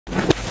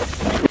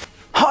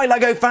Hi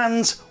LEGO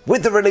fans!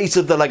 With the release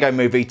of the LEGO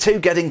Movie 2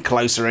 getting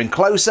closer and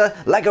closer,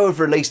 LEGO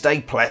have released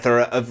a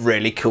plethora of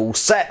really cool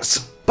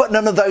sets. But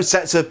none of those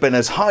sets have been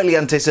as highly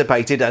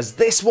anticipated as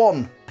this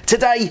one.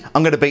 Today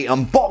I'm going to be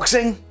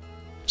unboxing,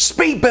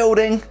 speed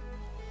building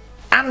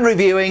and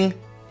reviewing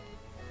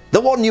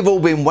the one you've all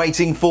been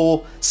waiting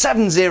for,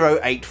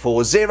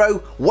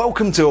 70840,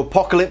 Welcome to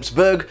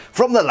Apocalypseburg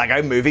from the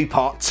LEGO Movie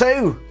Part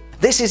 2.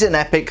 This is an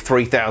epic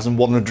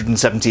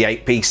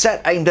 3178p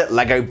set aimed at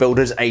LEGO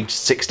builders aged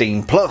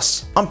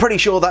 16+. I'm pretty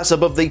sure that's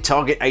above the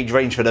target age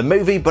range for the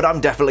movie, but I'm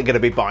definitely going to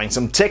be buying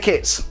some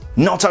tickets.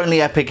 Not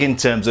only epic in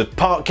terms of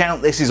part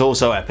count, this is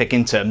also epic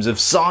in terms of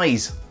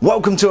size.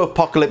 Welcome to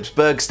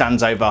Apocalypseburg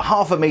stands over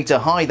half a metre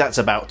high, that's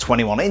about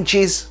 21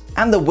 inches,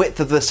 and the width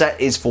of the set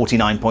is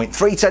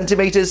 49.3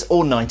 centimetres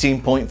or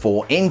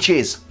 19.4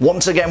 inches.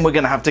 Once again, we're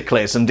going to have to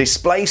clear some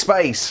display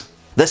space.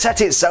 The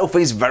set itself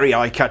is very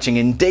eye-catching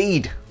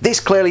indeed. This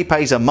clearly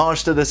pays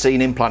homage to the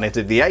scene in Planet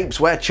of the Apes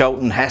where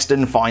Charlton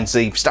Heston finds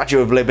the Statue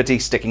of Liberty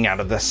sticking out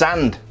of the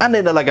sand. And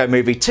in a LEGO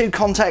Movie 2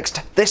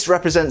 context, this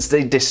represents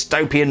the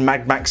dystopian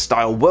Mad Max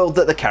style world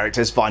that the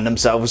characters find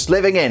themselves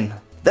living in.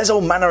 There's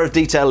all manner of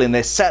detail in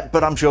this set,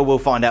 but I'm sure we'll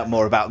find out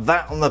more about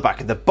that on the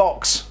back of the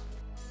box.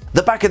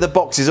 The back of the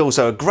box is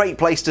also a great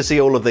place to see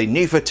all of the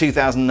new for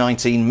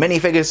 2019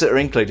 minifigures that are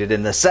included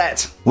in the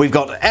set. We've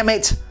got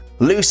Emmet,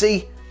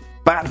 Lucy,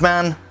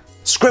 Batman,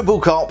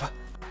 Scribble Cop,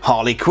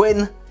 Harley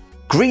Quinn,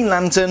 Green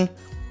Lantern,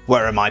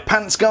 Where Are My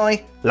Pants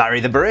Guy, Larry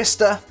the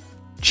Barista,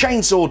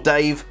 Chainsaw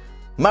Dave,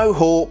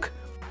 Mohawk,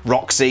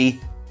 Roxxi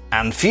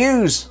and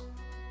Fuse.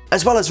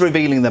 As well as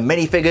revealing the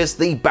minifigures,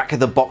 the back of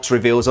the box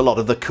reveals a lot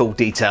of the cool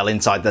detail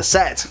inside the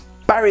set.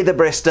 Barry the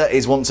Barista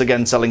is once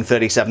again selling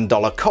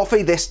 $37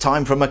 coffee, this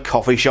time from a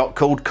coffee shop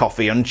called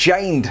Coffee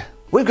Unchained.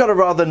 We've got a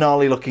rather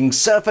gnarly looking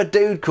surfer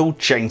dude called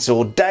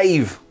Chainsaw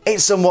Dave.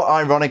 It's somewhat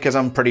ironic as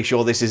I'm pretty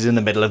sure this is in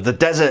the middle of the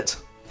desert.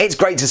 It's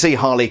great to see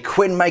Harley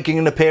Quinn making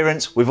an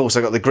appearance. We've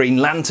also got the Green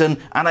Lantern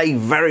and a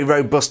very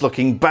robust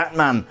looking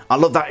Batman. I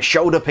love that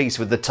shoulder piece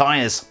with the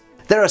tyres.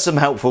 There are some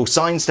helpful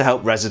signs to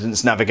help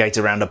residents navigate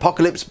around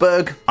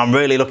Apocalypseburg. I'm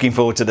really looking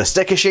forward to the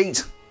sticker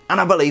sheet. And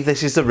I believe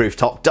this is the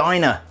rooftop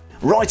diner.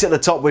 Right at the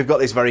top we've got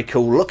this very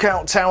cool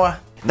lookout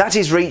tower. That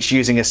is reached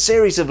using a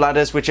series of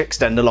ladders which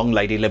extend along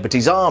Lady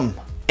Liberty's arm.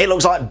 It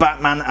looks like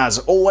Batman, as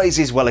always,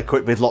 is well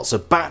equipped with lots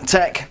of bat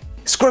tech.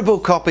 Scribble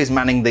Cop is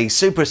manning the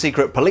super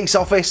secret police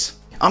office.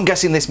 I'm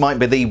guessing this might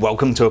be the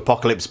Welcome to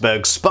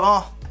Apocalypseburg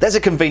spa. There's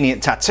a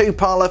convenient tattoo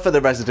parlour for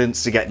the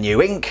residents to get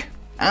new ink.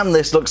 And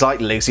this looks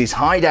like Lucy's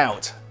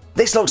hideout.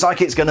 This looks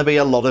like it's going to be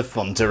a lot of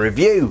fun to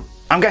review.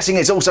 I'm guessing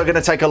it's also going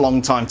to take a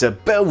long time to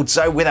build,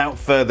 so without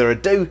further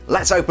ado,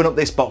 let's open up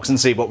this box and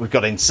see what we've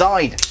got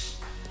inside.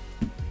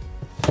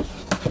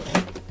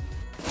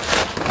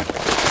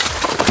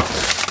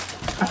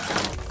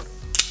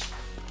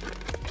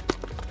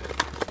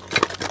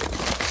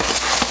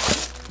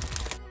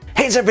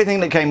 Here's everything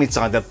that came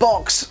inside the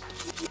box.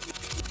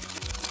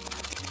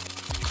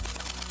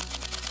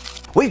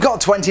 We've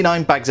got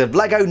 29 bags of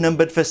LEGO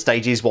numbered for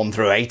stages 1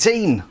 through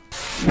 18.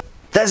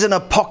 There's an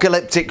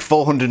apocalyptic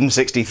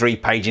 463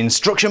 page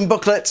instruction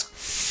booklet,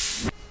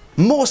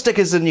 more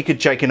stickers than you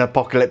could shake an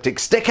apocalyptic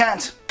stick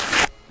at,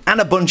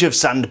 and a bunch of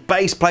sand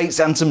base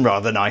plates and some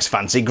rather nice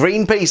fancy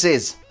green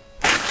pieces.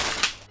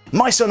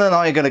 My son and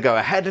I are going to go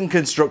ahead and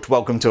construct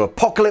Welcome to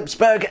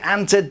Apocalypseburg,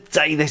 and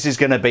today this is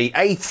going to be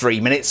a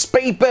 3-minute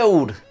speed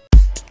build.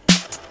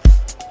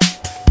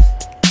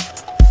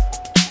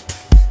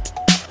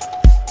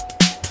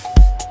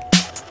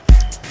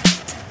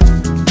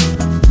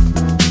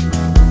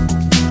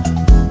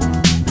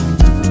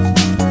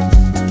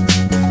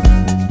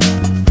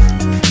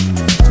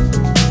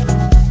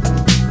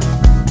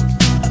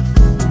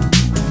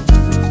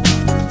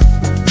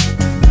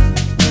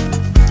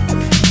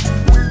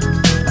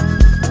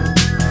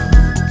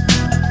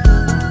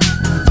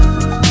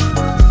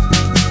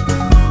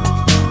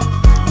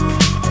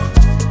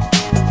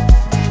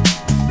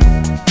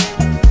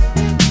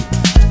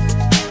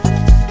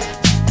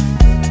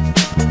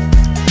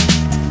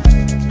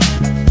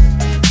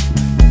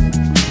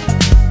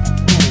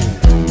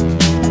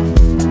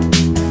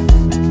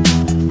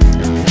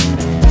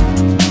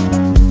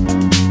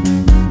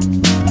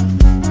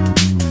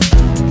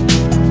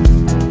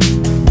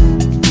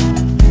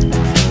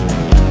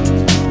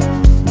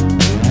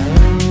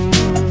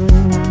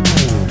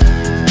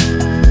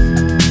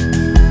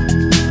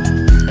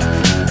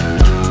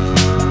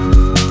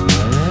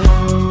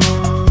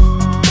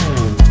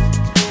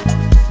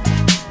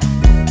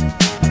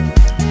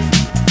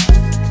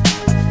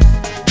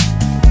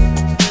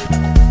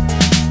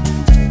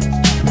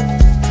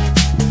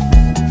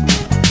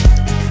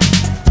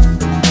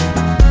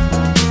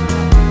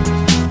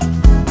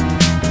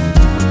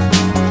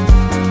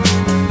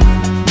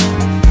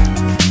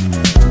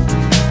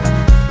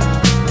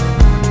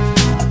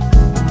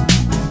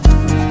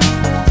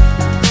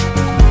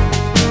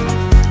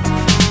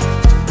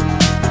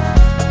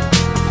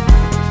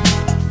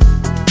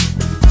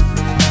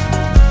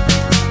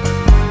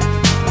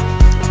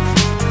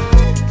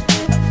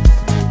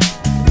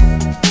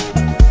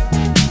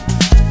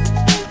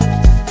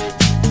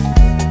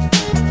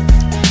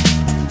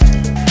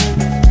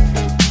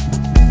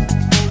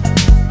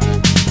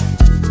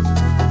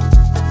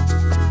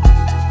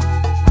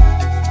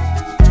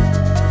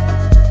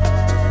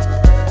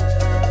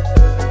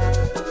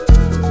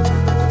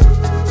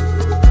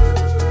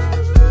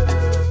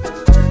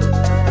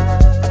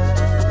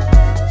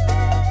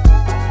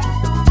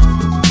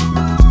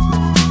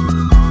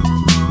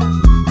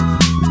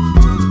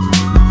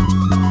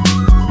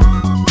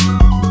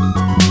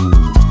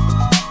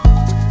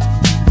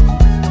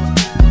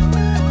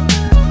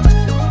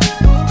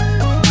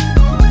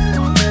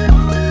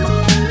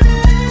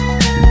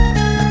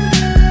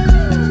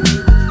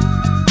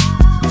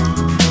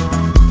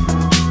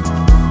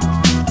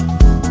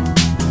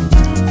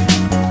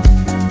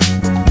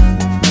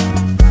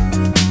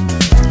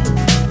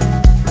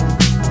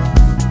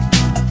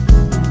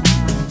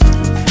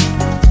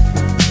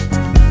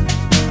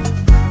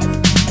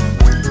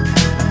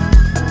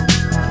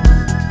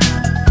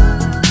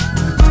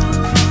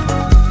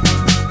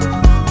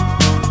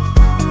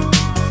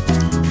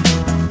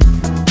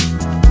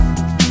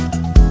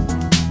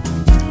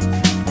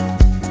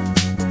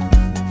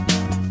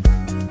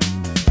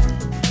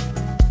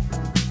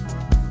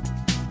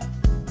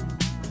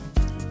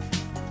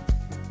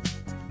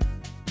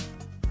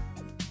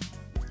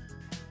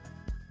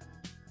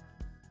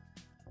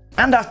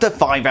 And after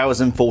 5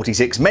 hours and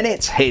 46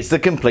 minutes, here's the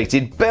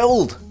completed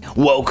build.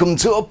 Welcome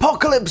to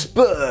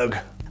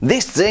Apocalypseburg!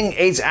 This thing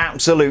is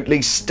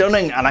absolutely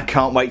stunning and I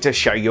can't wait to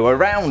show you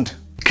around.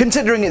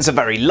 Considering it's a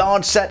very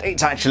large set,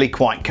 it's actually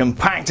quite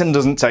compact and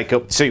doesn't take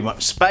up too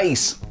much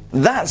space.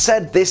 That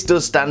said, this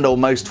does stand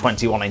almost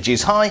 21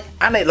 inches high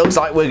and it looks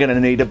like we're going to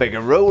need a bigger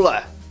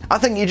ruler. I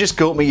think you just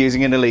caught me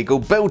using an illegal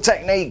build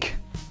technique.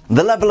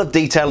 The level of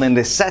detail in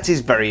this set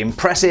is very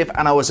impressive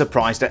and I was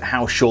surprised at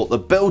how short the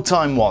build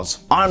time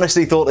was. I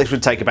honestly thought this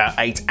would take about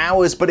 8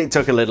 hours, but it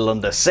took a little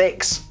under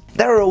 6.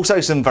 There are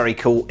also some very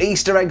cool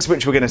Easter eggs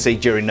which we're going to see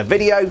during the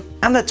video,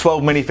 and the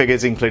 12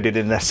 minifigures included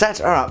in the set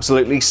are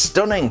absolutely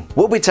stunning.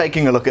 We'll be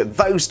taking a look at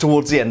those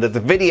towards the end of the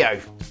video.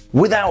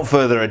 Without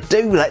further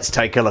ado, let's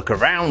take a look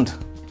around.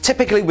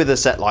 Typically with a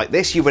set like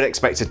this you would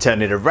expect to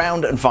turn it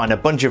around and find a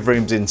bunch of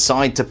rooms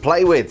inside to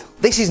play with.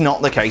 This is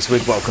not the case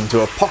with Welcome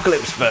to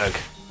Apocalypseburg.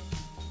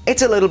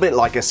 It's a little bit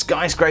like a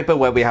skyscraper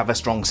where we have a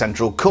strong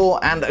central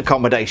core and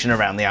accommodation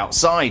around the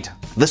outside.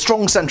 The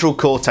strong central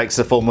core takes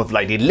the form of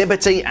Lady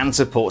Liberty and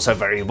supports her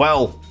very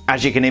well.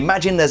 As you can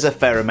imagine, there's a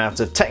fair amount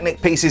of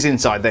Technic pieces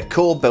inside their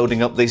core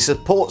building up the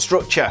support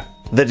structure.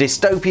 The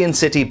dystopian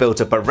city built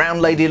up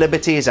around Lady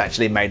Liberty is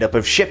actually made up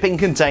of shipping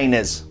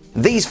containers.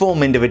 These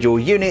form individual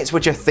units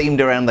which are themed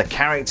around the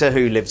character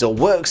who lives or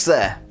works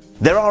there.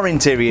 There are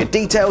interior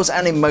details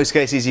and in most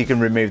cases you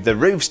can remove the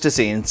roofs to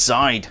see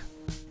inside.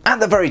 At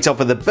the very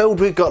top of the build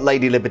we've got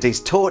Lady Liberty's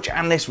torch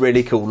and this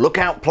really cool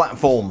lookout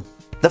platform.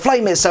 The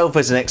flame itself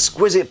is an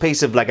exquisite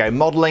piece of LEGO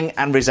modelling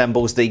and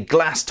resembles the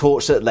glass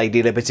torch that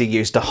Lady Liberty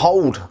used to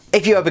hold.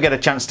 If you ever get a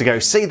chance to go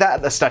see that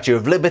at the Statue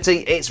of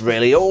Liberty, it's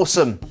really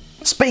awesome.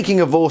 Speaking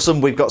of awesome,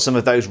 we've got some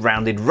of those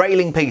rounded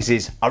railing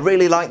pieces. I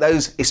really like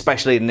those,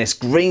 especially in this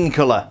green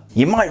colour.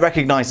 You might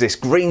recognise this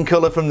green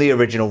colour from the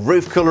original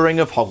roof colouring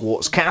of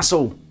Hogwarts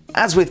Castle.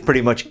 As with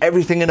pretty much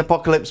everything in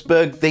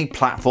Apocalypseburg, the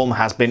platform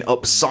has been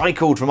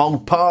upcycled from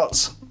old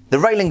parts. The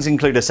railings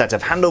include a set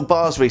of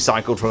handlebars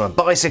recycled from a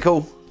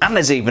bicycle, and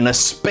there's even a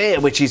spear,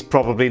 which is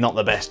probably not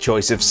the best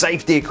choice of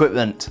safety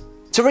equipment.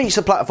 To reach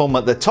the platform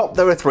at the top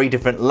there are 3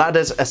 different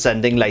ladders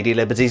ascending Lady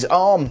Liberty's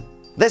arm.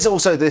 There's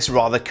also this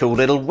rather cool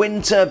little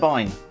wind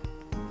turbine.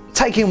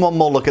 Taking one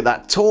more look at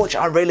that torch,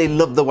 I really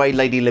love the way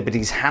Lady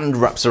Liberty's hand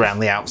wraps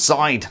around the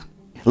outside.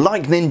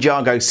 Like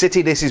Ninjago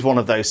City, this is one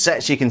of those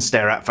sets you can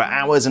stare at for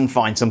hours and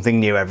find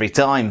something new every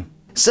time.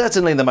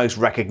 Certainly the most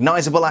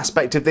recognisable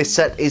aspect of this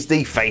set is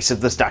the face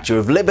of the Statue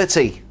of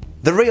Liberty.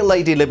 The real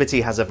Lady Liberty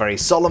has a very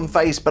solemn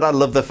face, but I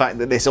love the fact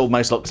that this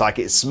almost looks like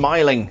it's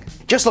smiling.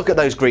 Just look at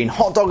those green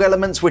hot dog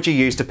elements which are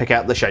used to pick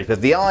out the shape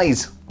of the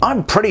eyes.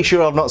 I'm pretty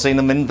sure I've not seen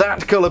them in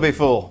that colour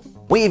before.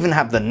 We even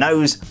have the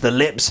nose, the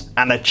lips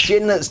and a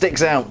chin that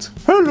sticks out.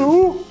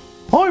 Hello,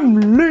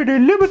 I'm Lady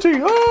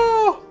Liberty,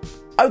 ah!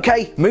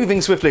 Okay,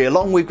 moving swiftly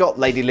along, we've got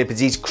Lady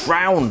Liberty's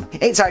crown.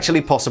 It's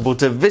actually possible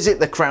to visit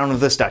the crown of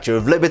the Statue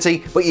of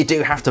Liberty, but you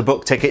do have to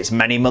book tickets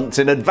many months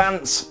in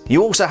advance.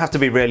 You also have to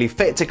be really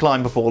fit to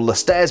climb up all the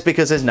stairs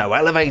because there's no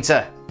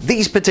elevator.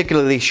 These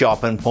particularly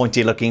sharp and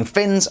pointy looking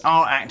fins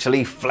are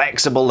actually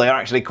flexible, they are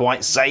actually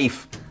quite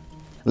safe.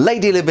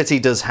 Lady Liberty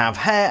does have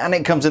hair and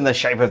it comes in the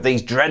shape of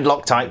these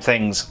dreadlock type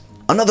things.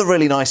 Another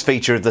really nice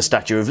feature of the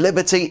Statue of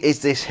Liberty is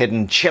this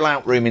hidden chill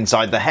out room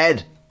inside the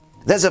head.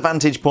 There's a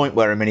vantage point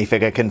where a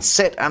minifigure can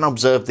sit and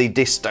observe the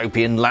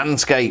dystopian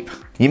landscape.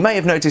 You may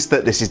have noticed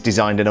that this is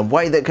designed in a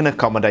way that can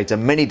accommodate a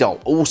mini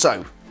doll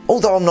also,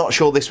 although I'm not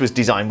sure this was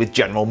designed with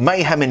general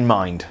mayhem in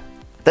mind.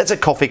 There's a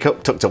coffee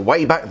cup tucked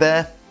away back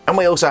there, and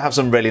we also have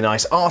some really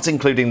nice art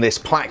including this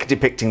plaque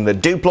depicting the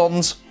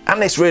Duplons,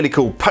 and this really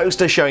cool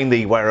poster showing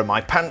the Where Are My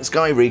Pants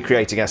guy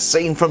recreating a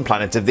scene from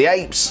Planet of the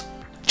Apes.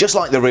 Just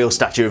like the real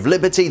Statue of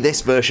Liberty,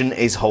 this version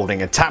is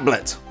holding a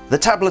tablet. The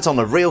tablet on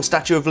the real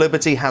Statue of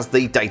Liberty has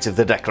the date of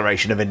the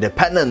Declaration of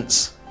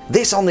Independence.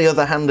 This on the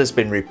other hand has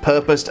been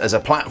repurposed as a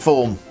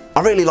platform.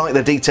 I really like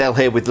the detail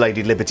here with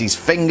Lady Liberty's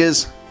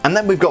fingers. And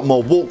then we've got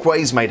more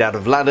walkways made out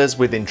of ladders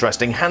with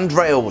interesting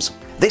handrails.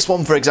 This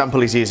one for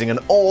example is using an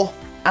oar,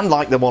 and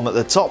like the one at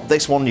the top,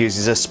 this one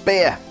uses a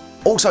spear.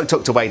 Also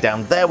tucked away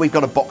down there we've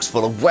got a box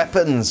full of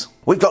weapons.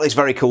 We've got this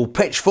very cool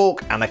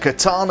pitchfork and a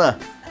katana.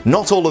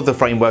 Not all of the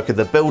framework of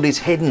the build is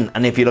hidden,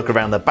 and if you look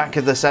around the back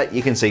of the set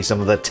you can see some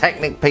of the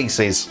Technic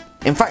pieces.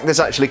 In fact there's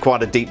actually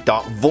quite a deep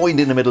dark void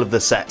in the middle of the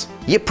set.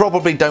 You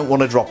probably don't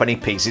want to drop any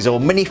pieces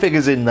or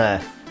minifigures in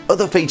there.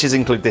 Other features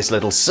include this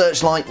little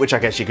searchlight which I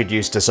guess you could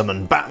use to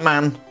summon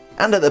Batman.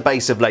 And at the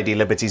base of Lady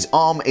Liberty's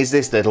arm is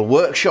this little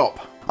workshop.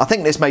 I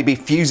think this may be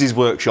Fuse's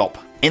workshop.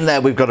 In there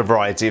we've got a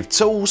variety of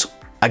tools,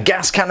 a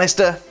gas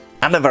canister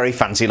and a very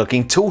fancy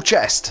looking tool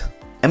chest.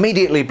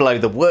 Immediately below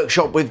the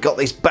workshop we've got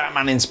this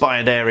Batman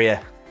inspired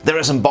area. There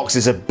are some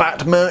boxes of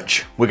Bat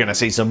merch, we're going to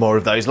see some more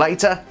of those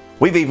later.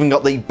 We've even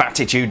got the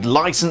Batitude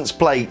license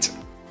plate.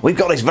 We've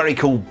got this very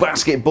cool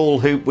basketball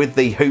hoop with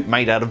the hoop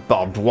made out of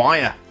barbed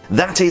wire.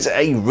 That is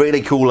a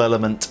really cool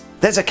element.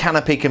 There's a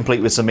canopy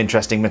complete with some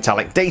interesting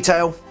metallic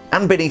detail,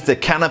 and beneath the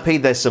canopy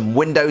there's some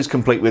windows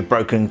complete with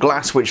broken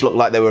glass which look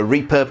like they were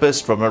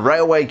repurposed from a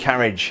railway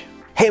carriage.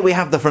 Here we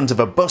have the front of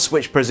a bus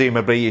which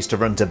presumably used to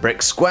run to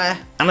Brick Square,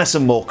 and there's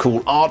some more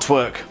cool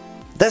artwork.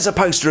 There's a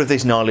poster of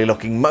this gnarly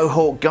looking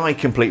mohawk guy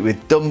complete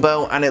with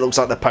dumbbell, and it looks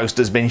like the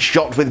poster's been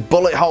shot with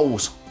bullet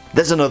holes.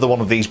 There's another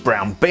one of these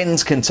brown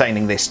bins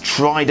containing this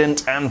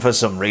trident and for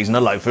some reason a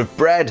loaf of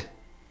bread.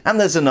 And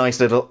there's a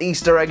nice little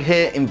Easter egg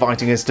here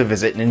inviting us to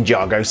visit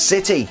Ninjago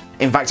City.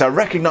 In fact, I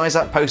recognise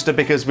that poster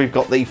because we've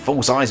got the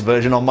full-size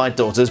version on my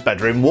daughter's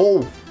bedroom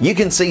wall. You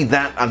can see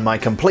that and my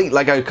complete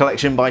LEGO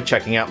collection by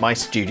checking out my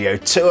studio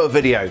tour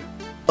video.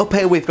 Up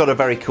here we've got a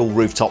very cool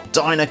rooftop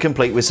diner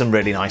complete with some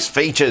really nice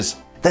features.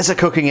 There's a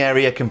cooking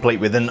area complete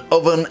with an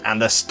oven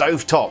and a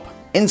stovetop.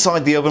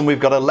 Inside the oven we've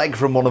got a leg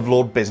from one of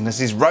Lord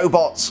Business's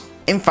robots.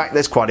 In fact,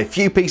 there's quite a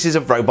few pieces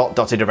of robot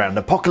dotted around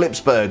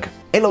Apocalypseburg.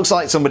 It looks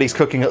like somebody's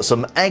cooking up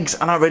some eggs,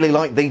 and I really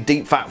like the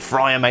deep fat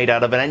fryer made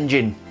out of an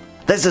engine.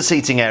 There's a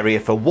seating area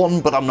for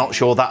one, but I'm not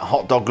sure that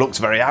hot dog looks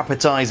very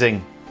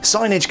appetising.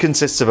 Signage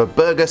consists of a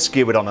burger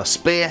skewered on a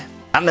spear,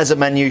 and there's a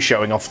menu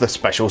showing off the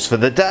specials for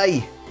the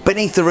day.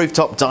 Beneath the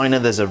rooftop diner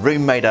there's a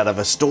room made out of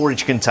a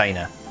storage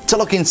container. To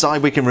look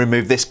inside we can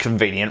remove this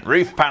convenient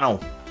roof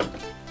panel.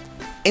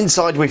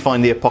 Inside we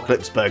find the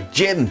Apocalypseburg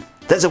gym.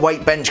 There's a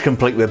weight bench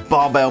complete with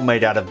barbell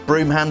made out of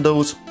broom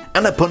handles,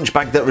 and a punch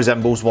bag that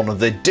resembles one of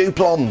the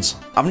Duplons.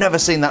 I've never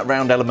seen that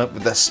round element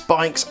with the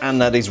spikes,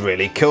 and that is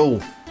really cool.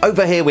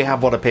 Over here we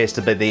have what appears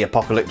to be the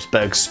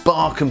Apocalypseburg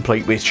spa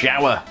complete with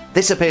shower.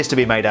 This appears to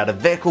be made out of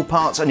vehicle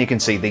parts, and you can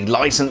see the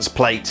license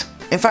plate.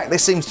 In fact,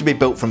 this seems to be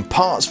built from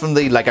parts from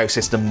the LEGO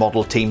System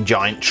Model Team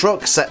Giant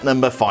Truck set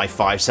number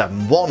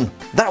 5571.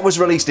 That was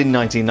released in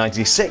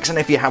 1996, and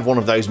if you have one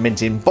of those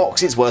mint in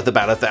box it's worth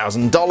about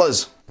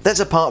 $1,000. There's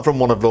a part from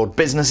one of Lord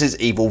Business's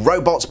evil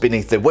robots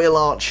beneath the wheel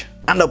arch,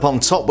 and up on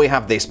top we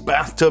have this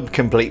bathtub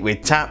complete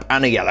with tap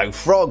and a yellow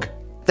frog.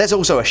 There's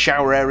also a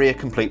shower area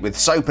complete with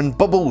soap and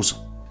bubbles.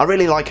 I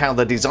really like how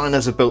the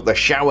designers have built the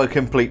shower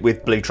complete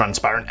with blue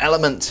transparent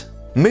element.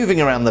 Moving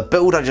around the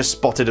build I just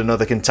spotted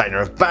another container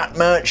of bat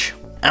merch,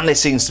 and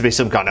this seems to be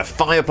some kind of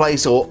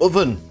fireplace or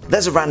oven.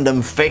 There's a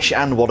random fish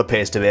and what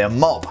appears to be a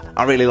mop.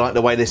 I really like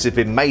the way this has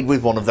been made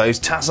with one of those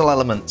tassel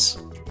elements.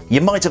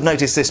 You might have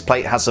noticed this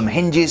plate has some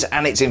hinges,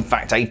 and it's in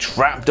fact a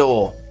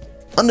trapdoor.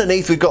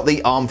 Underneath we've got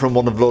the arm from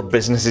one of Lord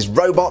Business's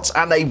robots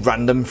and a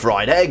random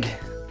fried egg.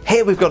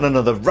 Here we've got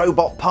another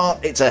robot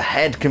part, it's a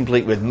head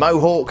complete with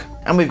mohawk,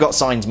 and we've got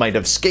signs made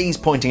of skis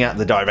pointing out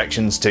the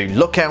directions to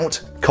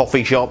lookout,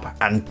 coffee shop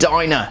and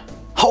diner.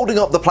 Holding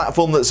up the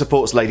platform that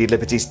supports Lady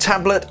Liberty's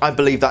tablet, I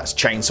believe that's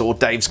Chainsaw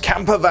Dave's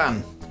camper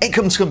van. It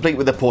comes complete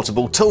with a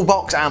portable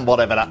toolbox and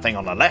whatever that thing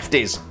on the left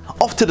is.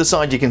 Off to the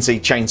side you can see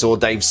Chainsaw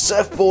Dave's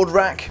surfboard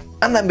rack,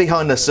 and then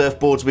behind the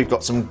surfboards we've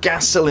got some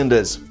gas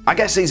cylinders. I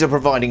guess these are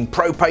providing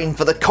propane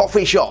for the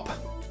coffee shop.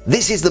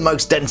 This is the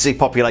most densely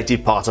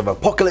populated part of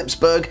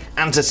Apocalypseburg,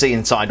 and to see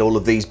inside all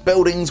of these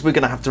buildings we're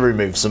going to have to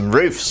remove some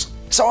roofs.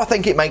 So I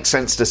think it makes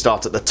sense to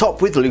start at the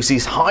top with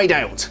Lucy's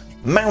hideout.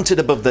 Mounted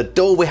above the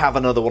door we have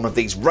another one of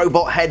these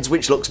robot heads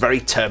which looks very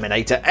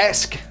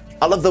Terminator-esque.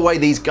 I love the way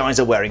these guys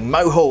are wearing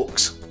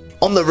mohawks.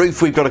 On the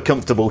roof we've got a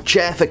comfortable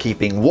chair for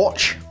keeping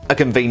watch, a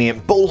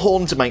convenient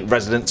bullhorn to make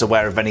residents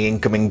aware of any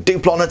incoming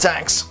Duplon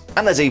attacks,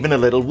 and there's even a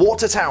little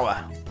water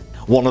tower.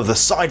 One of the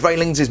side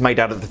railings is made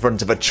out of the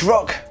front of a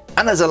truck,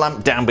 and there's a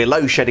lamp down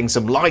below shedding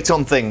some light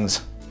on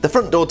things. The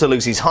front door to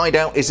Lucy's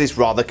hideout is this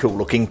rather cool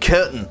looking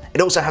curtain.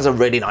 It also has a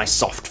really nice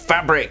soft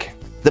fabric.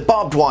 The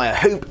barbed wire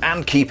hoop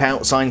and keep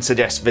out sign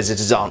suggests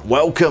visitors aren't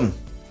welcome.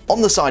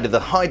 On the side of the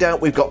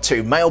hideout we've got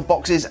two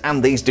mailboxes,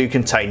 and these do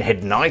contain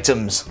hidden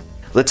items.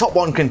 The top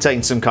one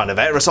contains some kind of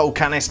aerosol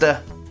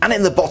canister, and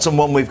in the bottom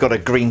one we've got a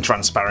green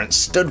transparent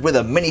stud with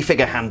a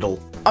minifigure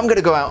handle. I'm going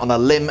to go out on a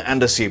limb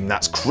and assume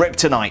that's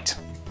kryptonite.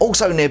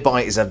 Also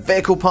nearby is a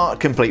vehicle part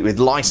complete with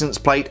license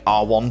plate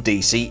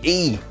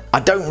R1DCE. I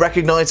don't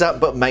recognise that,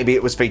 but maybe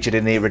it was featured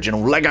in the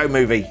original LEGO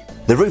movie.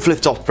 The roof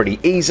lifts off pretty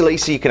easily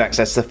so you can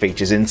access the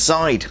features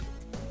inside.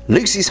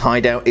 Lucy's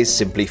hideout is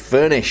simply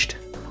furnished.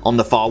 On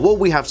the far wall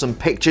we have some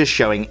pictures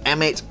showing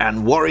Emmet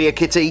and Warrior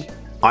Kitty.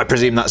 I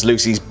presume that's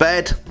Lucy's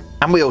bed.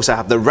 And we also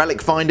have the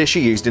relic finder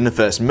she used in the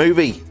first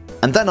movie.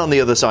 And then on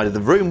the other side of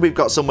the room we've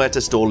got somewhere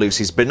to store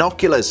Lucy's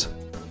binoculars.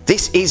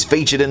 This is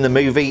featured in the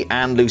movie,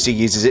 and Lucy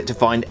uses it to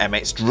find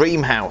Emmet's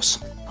dream house.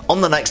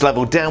 On the next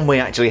level down we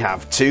actually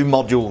have two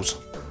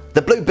modules.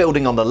 The blue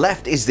building on the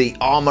left is the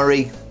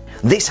armory.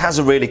 This has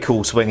a really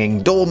cool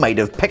swinging door made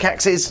of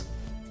pickaxes,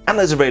 and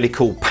there's a really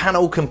cool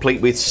panel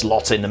complete with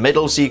slot in the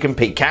middle so you can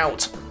peek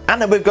out.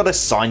 And then we've got a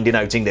sign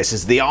denoting this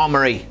as the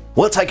armory.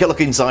 We'll take a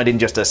look inside in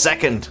just a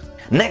second.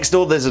 Next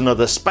door there's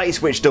another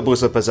space which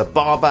doubles up as a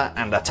barber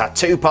and a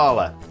tattoo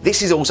parlour.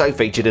 This is also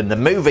featured in the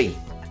movie.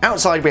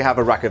 Outside we have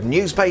a rack of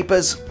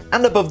newspapers,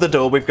 and above the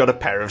door we've got a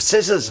pair of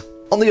scissors.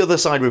 On the other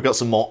side we've got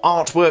some more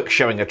artwork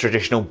showing a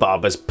traditional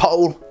barber's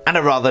pole and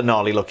a rather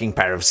gnarly looking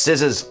pair of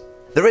scissors.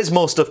 There is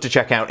more stuff to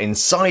check out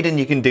inside, and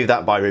you can do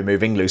that by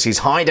removing Lucy's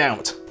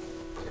hideout.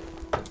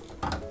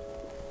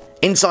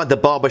 Inside the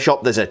barber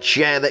shop there's a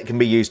chair that can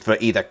be used for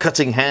either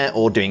cutting hair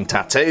or doing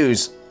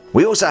tattoos.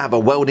 We also have a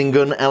welding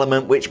gun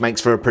element which makes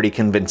for a pretty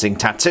convincing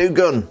tattoo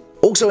gun.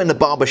 Also in the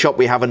barber shop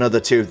we have another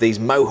 2 of these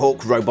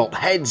Mohawk robot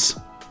heads.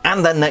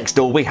 And then next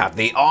door we have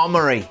the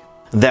armory.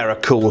 There are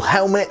cool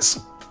helmets,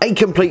 a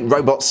complete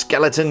robot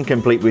skeleton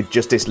complete with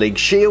Justice League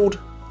shield,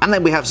 and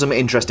then we have some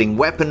interesting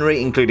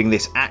weaponry including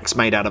this axe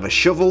made out of a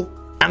shovel,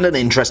 and an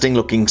interesting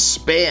looking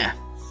spear.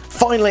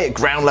 Finally at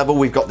ground level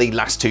we've got the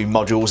last 2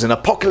 modules in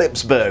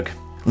Apocalypseburg.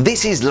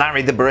 This is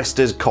Larry the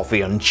Barista's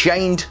Coffee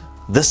Unchained.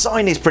 The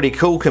sign is pretty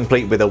cool,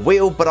 complete with a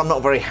wheel, but I'm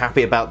not very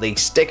happy about the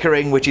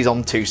stickering, which is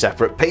on 2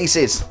 separate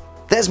pieces.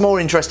 There's more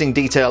interesting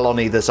detail on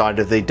either side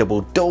of the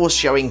double doors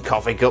showing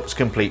coffee cups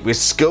complete with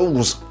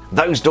skulls.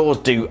 Those doors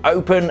do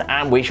open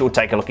and we shall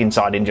take a look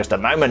inside in just a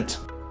moment.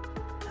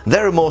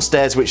 There are more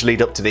stairs which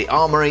lead up to the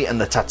armory and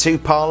the tattoo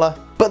parlour,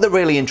 but the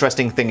really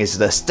interesting thing is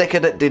the sticker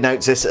that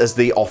denotes this as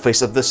the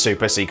office of the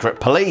super secret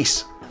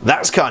police.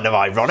 That's kind of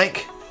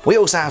ironic. We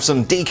also have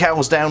some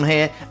decals down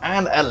here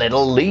and a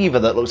little lever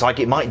that looks like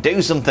it might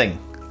do something.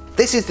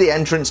 This is the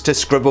entrance to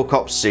Scribble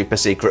Cop's super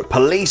secret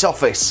police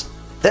office.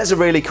 There's a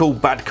really cool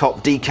bad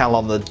cop decal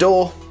on the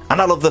door,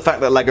 and I love the fact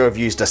that LEGO have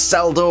used a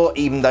cell door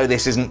even though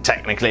this isn't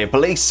technically a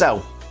police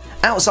cell.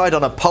 Outside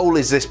on a pole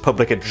is this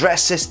public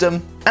address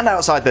system, and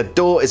outside the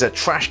door is a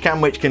trash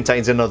can which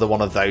contains another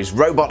one of those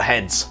robot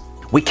heads.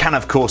 We can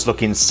of course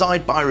look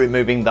inside by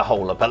removing the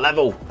whole upper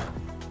level.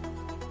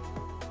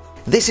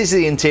 This is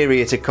the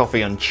interior to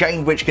Coffee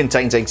Unchained, which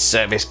contains a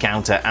service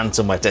counter and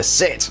somewhere to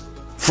sit.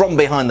 From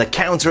behind the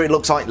counter it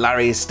looks like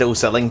Larry is still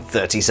selling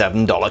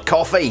 $37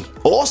 coffee.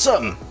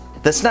 Awesome!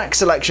 The snack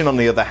selection on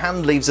the other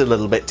hand leaves a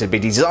little bit to be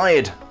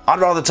desired.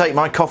 I'd rather take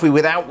my coffee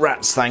without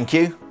rats, thank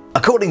you.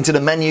 According to the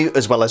menu,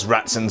 as well as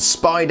rats and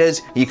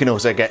spiders, you can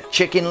also get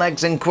chicken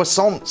legs and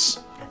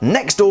croissants.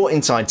 Next door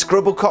inside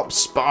Scribble Cop's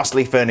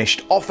sparsely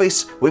furnished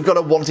office, we've got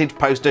a wanted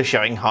poster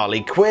showing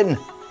Harley Quinn.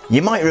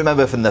 You might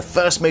remember from the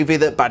first movie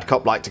that Bad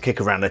Cop liked to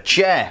kick around a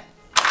chair.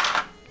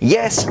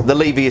 Yes, the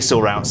lever you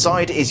saw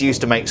outside is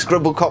used to make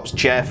Scribble Cop's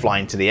chair fly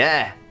into the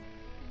air.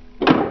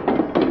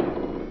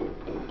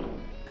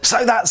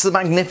 So that's the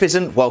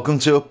magnificent welcome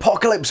to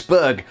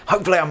Apocalypseburg.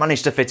 Hopefully I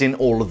managed to fit in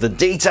all of the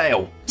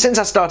detail. Since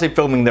I started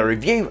filming the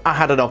review, I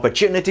had an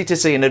opportunity to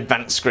see an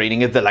advanced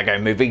screening of the LEGO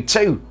Movie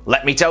 2.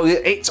 Let me tell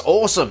you, it's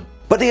awesome.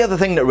 But the other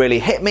thing that really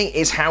hit me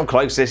is how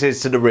close this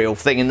is to the real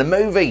thing in the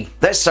movie.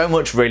 There's so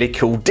much really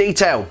cool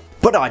detail.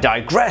 But I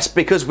digress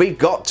because we've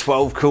got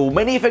 12 cool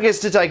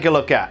minifigures to take a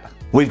look at.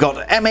 We've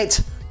got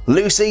Emmet,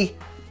 Lucy,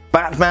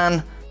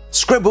 Batman,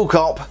 Scribble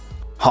Cop,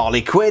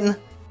 Harley Quinn,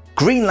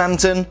 Green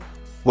Lantern,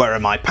 Where Are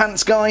My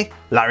Pants Guy,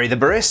 Larry the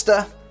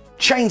Barista,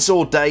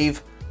 Chainsaw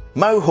Dave,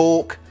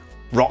 Mohawk,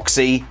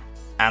 Roxxi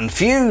and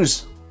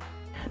Fuse.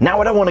 Now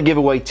I don't want to give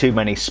away too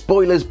many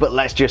spoilers, but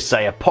let's just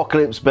say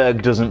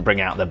Apocalypseburg doesn't bring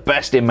out the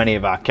best in many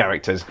of our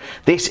characters.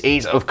 This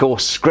is of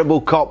course Scribble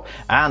Cop,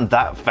 and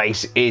that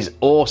face is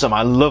awesome,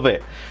 I love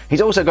it.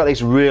 He's also got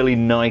this really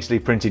nicely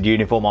printed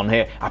uniform on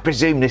here. I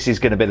presume this is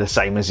going to be the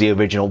same as the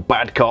original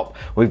Bad Cop.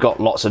 We've got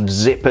lots of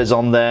zippers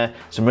on there,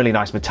 some really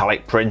nice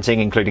metallic printing,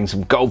 including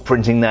some gold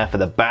printing there for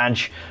the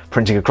badge,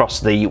 printing across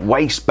the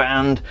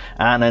waistband,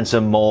 and then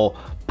some more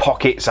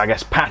pockets, I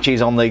guess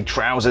patches on the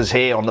trousers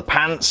here, on the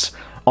pants.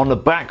 On the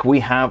back we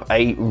have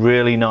a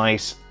really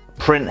nice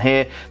print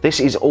here. This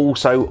is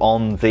also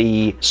on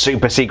the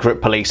super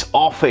secret police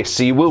office,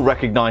 so you will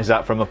recognise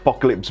that from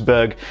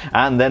Apocalypseburg.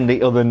 And then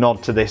the other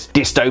nod to this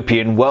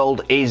dystopian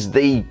world is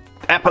the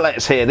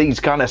epaulets here,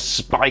 these kind of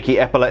spiky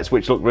epaulets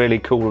which look really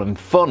cool and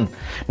fun.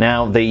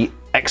 Now the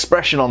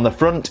expression on the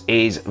front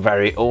is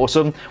very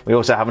awesome. We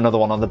also have another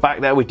one on the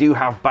back there. We do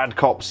have Bad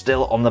Cop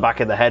still on the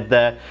back of the head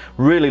there.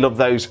 Really love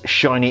those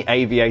shiny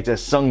aviator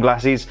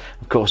sunglasses.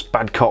 Of course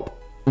Bad Cop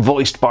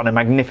voiced by the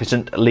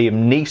magnificent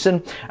Liam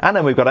Neeson. And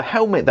then we've got a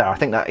helmet there. I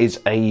think that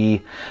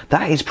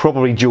is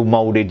probably dual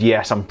molded.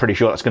 Yes, I'm pretty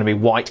sure that's going to be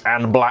white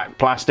and black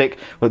plastic,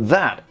 but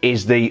that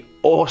is the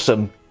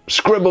awesome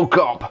Scribble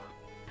Cop.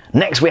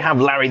 Next we have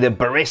Larry the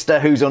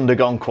Barista, who's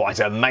undergone quite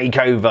a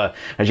makeover.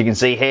 As you can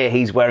see here,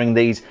 he's wearing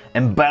these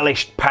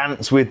embellished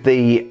pants with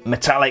the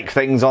metallic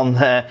things on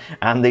there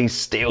and these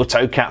steel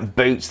toe cap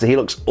boots. He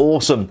looks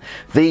awesome.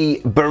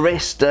 The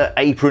Barista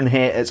apron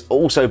here has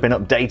also been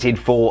updated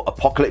for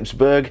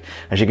Apocalypseburg.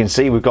 As you can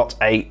see, we've got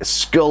a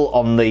skull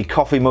on the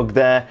coffee mug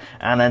there,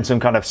 and then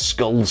some kind of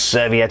skull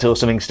serviette or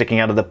something sticking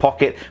out of the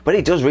pocket, but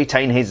he does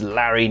retain his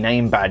Larry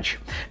name badge.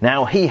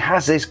 Now he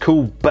has this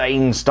cool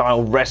Bane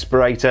style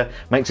respirator,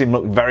 makes him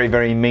look very,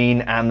 very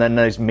mean, and then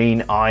those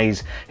mean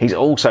eyes. He's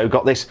also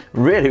got this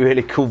really,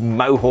 really cool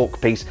mohawk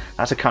piece.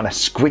 That's a kind of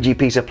squidgy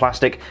piece of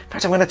plastic. In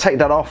fact, I'm going to take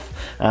that off.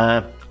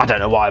 I don't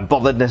know why I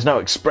bothered, there's no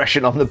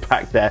expression on the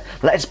back there.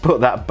 Let's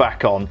put that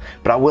back on,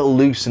 but I will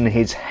loosen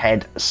his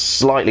head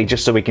slightly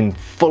just so we can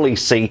fully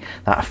see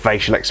that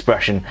facial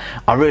expression.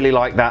 I really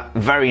like that,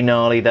 very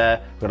gnarly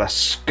there. Got a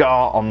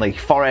scar on the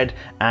forehead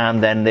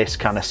and then this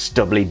kind of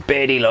stubbly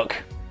beardy look.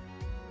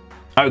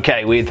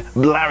 Okay, with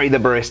Larry the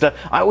Barista.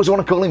 I always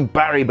want to call him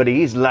Barry, but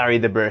he is Larry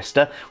the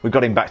Barista. We've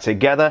got him back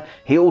together.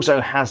 He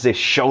also has this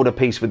shoulder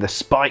piece with the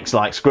spikes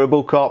like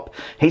Scribble Cop.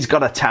 He's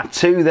got a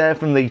tattoo there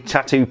from the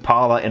tattoo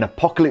parlor in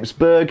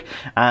Apocalypseburg,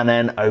 and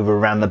then over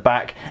around the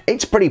back,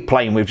 it's pretty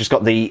plain. We've just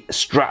got the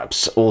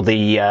straps, or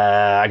the,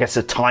 I guess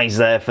the ties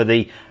there for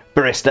the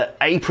Barista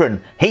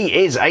apron.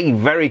 He is a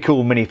very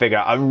cool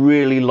minifigure. I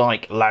really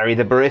like Larry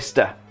the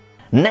Barista.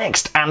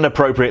 Next, and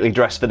appropriately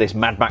dressed for this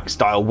Mad Max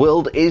style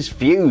world, is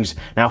Fuse.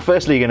 Now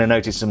firstly, you're going to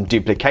notice some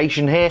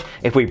duplication here.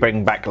 If we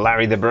bring back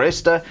Larry the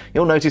Barista,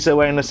 you'll notice they're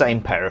wearing the same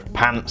pair of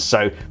pants,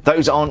 so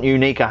those aren't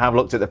unique. I have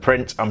looked at the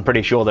print, I'm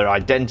pretty sure they're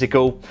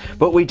identical,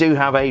 but we do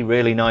have a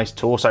really nice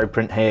torso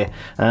print here.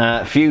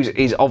 Fuse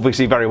is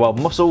obviously very well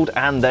muscled,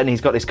 and then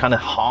he's got this kind of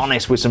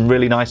harness with some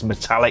really nice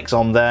metallics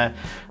on there,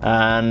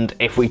 and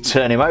if we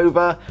turn him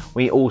over,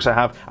 we also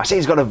have, I see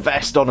he's got a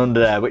vest on under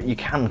there, but you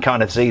can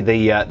kind of see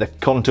the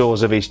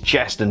contours of his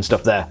chest and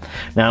stuff there.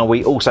 Now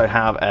we also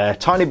have a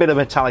tiny bit of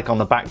metallic on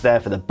the back there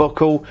for the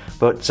buckle,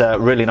 but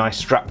really nice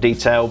strap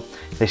detail.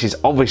 This is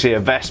obviously a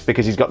vest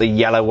because he's got the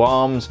yellow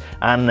arms,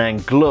 and then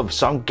gloves,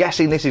 so I'm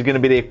guessing this is going to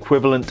be the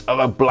equivalent of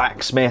a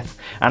blacksmith,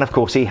 and of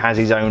course he has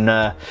his own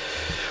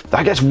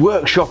I guess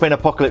workshop in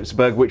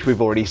Apocalypseburg, which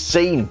we've already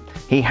seen.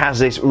 He has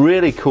this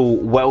really cool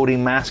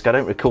welding mask. I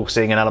don't recall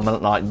seeing an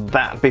element like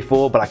that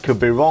before, but I could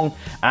be wrong,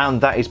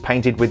 and that is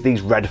painted with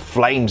these red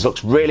flames.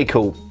 Looks really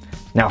cool.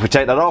 Now if we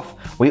take that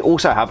off, we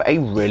also have a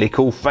really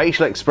cool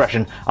facial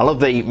expression. I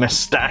love the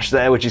moustache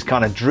there, which is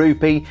kind of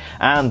droopy,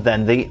 and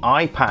then the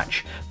eye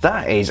patch.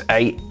 That is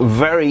a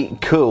very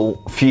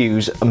cool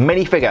Fuse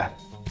minifigure.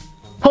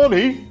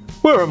 Honey,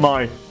 where are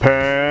my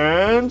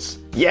pants?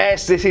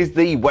 Yes, this is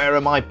the Where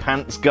Are My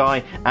Pants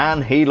guy,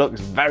 and he looks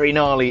very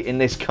gnarly in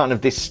this kind of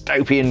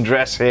dystopian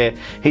dress here.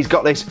 He's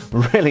got this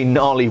really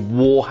gnarly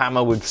war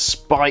hammer with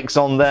spikes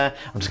on there.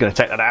 I'm just going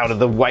to take that out of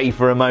the way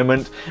for a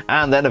moment.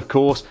 And then of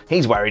course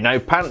he's wearing no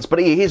pants, but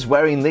he is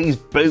wearing these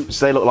boots.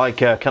 They look like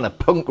kind of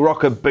punk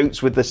rocker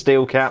boots with the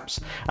steel caps,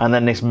 and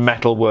then this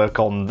metal work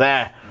on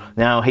there.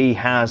 Now he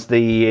has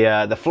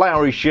the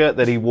flowery shirt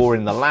that he wore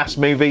in the last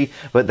movie,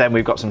 but then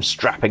we've got some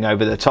strapping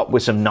over the top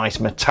with some nice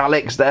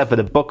metallics there for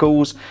the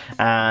buckles,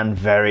 and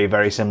very,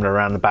 very similar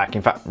around the back.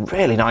 In fact,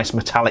 really nice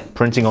metallic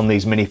printing on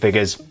these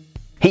minifigures.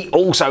 He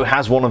also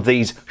has one of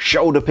these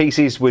shoulder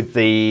pieces with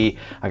the,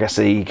 I guess,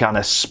 the kind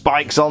of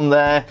spikes on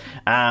there,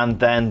 and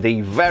then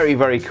the very,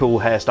 very cool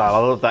hairstyle. I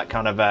love that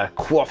kind of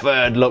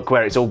coiffured look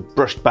where it's all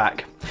brushed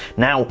back.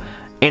 Now,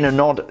 in a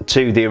nod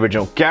to the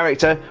original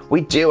character,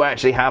 we do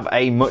actually have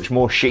a much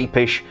more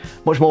sheepish,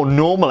 much more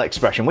normal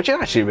expression, which is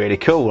actually really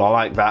cool. I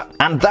like that.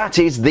 And that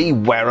is the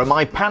Where Are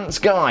My Pants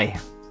guy.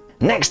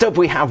 Next up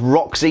we have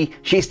Roxxi.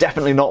 She's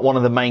definitely not one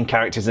of the main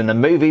characters in the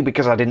movie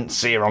because I didn't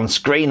see her on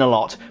screen a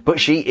lot, but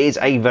she is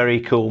a very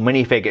cool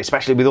minifigure,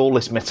 especially with all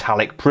this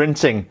metallic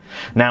printing.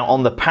 Now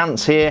on the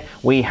pants here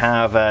we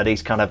have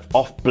these kind of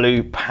off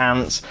blue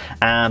pants,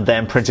 and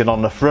then printed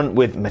on the front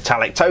with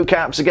metallic toe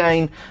caps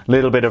again, a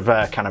little bit of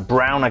kind of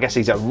brown, I guess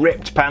these are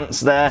ripped pants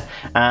there,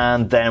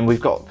 and then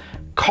we've got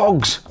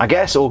cogs, I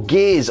guess, or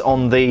gears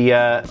on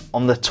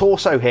the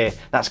torso here.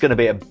 That's going to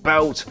be a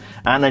belt,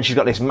 and then she's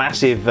got this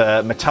massive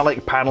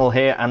metallic panel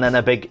here, and then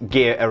a big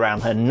gear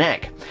around her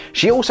neck.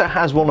 She also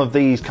has one of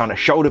these kind of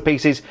shoulder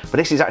pieces, but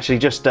this is actually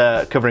just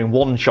covering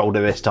one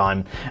shoulder this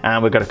time,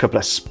 and we've got a couple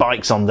of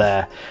spikes on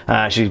there.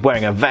 She's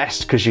wearing a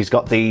vest because she's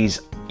got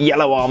these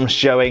yellow arms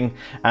showing,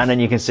 and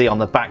then you can see on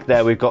the back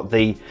there we've got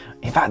the,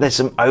 in fact there's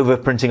some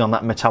overprinting on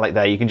that metallic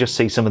there. You can just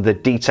see some of the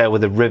detail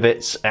with the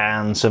rivets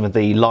and some of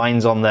the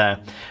lines on there,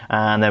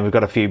 and then we've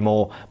got a few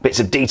more bits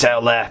of detail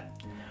there.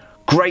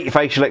 Great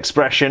facial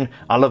expression.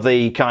 I love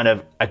the kind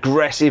of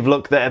aggressive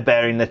look there,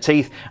 baring the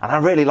teeth, and I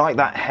really like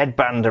that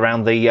headband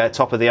around the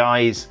top of the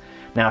eyes.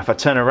 Now if I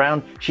turn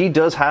around, she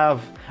does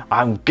have,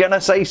 I'm gonna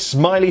say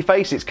smiley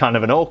face. It's kind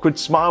of an awkward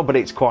smile, but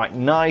it's quite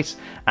nice.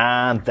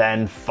 And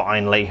then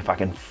finally, if I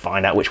can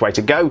find out which way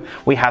to go,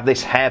 we have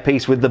this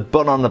hairpiece with the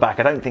bun on the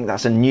back. I don't think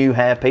that's a new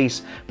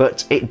hairpiece,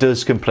 but it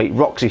does complete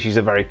Roxxi. She's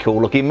a very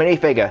cool looking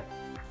minifigure.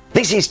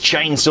 This is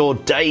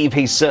Chainsaw Dave.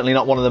 He's certainly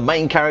not one of the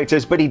main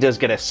characters, but he does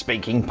get a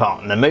speaking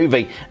part in the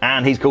movie,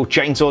 and he's called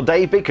Chainsaw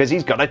Dave because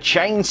he's got a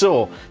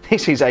chainsaw.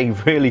 This is a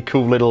really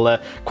cool little,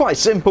 quite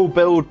simple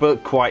build,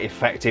 but quite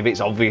effective.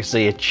 It's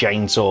obviously a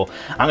chainsaw.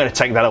 I'm going to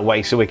take that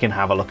away so we can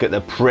have a look at the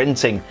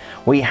printing.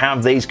 We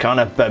have these kind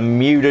of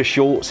Bermuda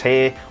shorts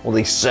here, or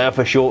these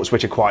surfer shorts,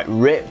 which are quite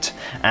ripped,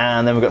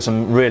 and then we've got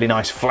some really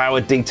nice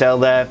flowered detail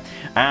there,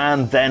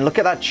 and then look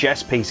at that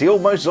chest piece. He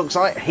almost looks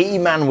like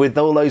He-Man with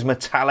all those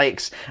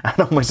metallics, and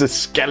almost a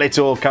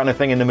Skeletor kind of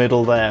thing in the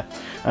middle there.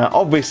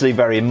 Obviously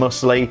very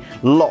muscly,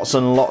 lots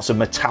and lots of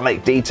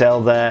metallic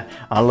detail there.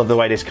 I love the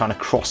way this kind of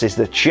crosses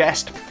the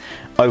chest.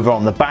 Over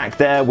on the back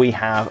there we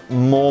have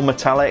more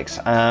metallics.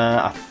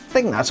 I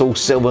think that's all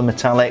silver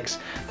metallics,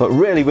 but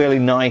really, really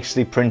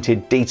nicely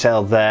printed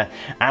detail there.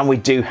 And we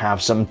do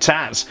have some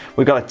tats.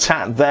 We've got a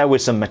tat there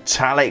with some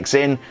metallics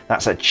in.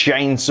 That's a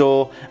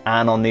chainsaw.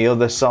 And on the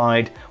other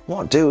side,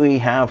 what do we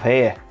have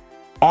here?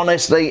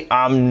 Honestly,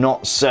 I'm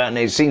not certain.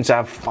 It seems to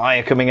have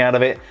fire coming out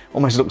of it.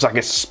 Almost looks like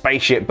a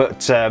spaceship,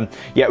 but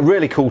yeah,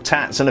 really cool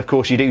tats. And of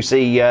course, you do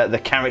see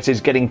the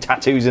characters getting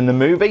tattoos in the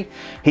movie.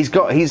 He's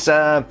got his,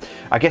 I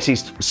guess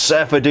his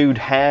surfer dude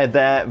hair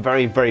there,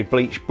 very, very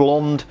bleached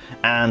blonde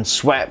and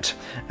swept.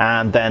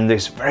 And then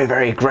this very,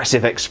 very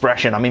aggressive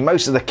expression. I mean,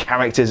 most of the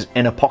characters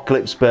in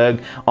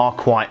Apocalypseburg are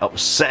quite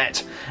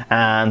upset.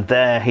 And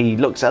there he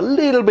looks a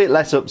little bit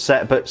less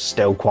upset, but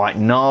still quite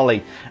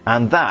gnarly.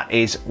 And that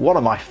is one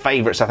of my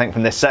favourites, I think,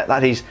 from this set.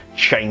 That is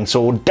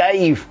Chainsaw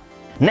Dave.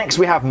 Next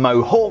we have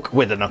Mohawk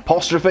with an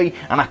apostrophe,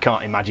 and I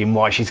can't imagine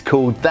why she's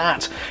called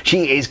that.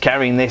 She is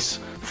carrying this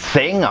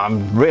thing.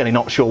 I'm really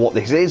not sure what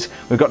this is.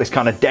 We've got this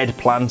kind of dead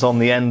plant on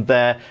the end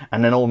there,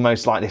 and then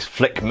almost like this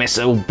flick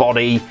missile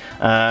body.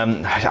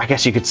 I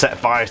guess you could set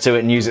fire to it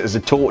and use it as a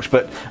torch,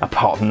 but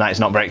apart from that, it's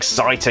not very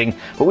exciting.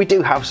 But we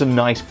do have some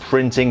nice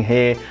printing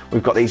here.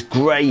 We've got these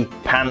grey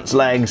pants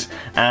legs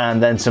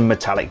and then some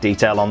metallic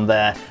detail on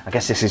there. I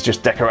guess this is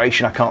just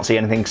decoration. I can't see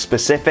anything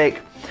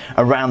specific.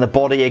 Around the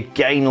body,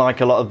 again,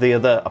 like a lot of the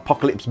other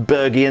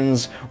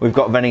Apocalypseburgians, we've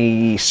got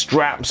many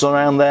straps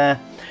around there.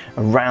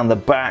 Around the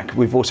back,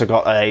 we've also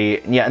got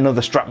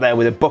another strap there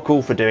with a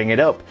buckle for doing it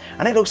up,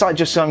 and it looks like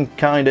just some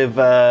kind of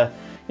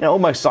you know,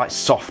 almost like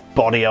soft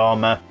body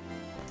armor.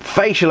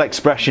 Facial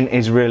expression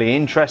is really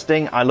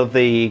interesting. I love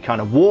the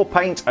kind of war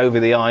paint over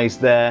the eyes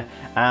there,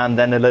 and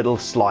then a little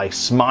sly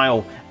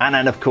smile. And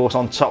then of course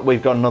on top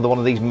we've got another one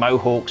of these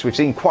mohawks. We've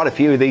seen quite a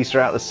few of these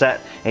throughout the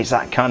set. It's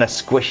that kind of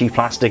squishy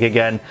plastic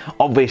again.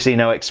 Obviously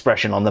no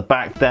expression on the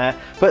back there,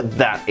 but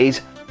that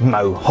is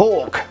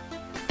Mohawk.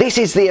 This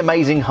is the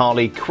amazing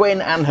Harley Quinn,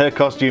 and her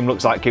costume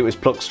looks like it was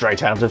plucked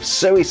straight out of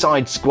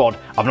Suicide Squad.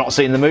 I've not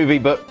seen the movie,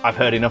 but I've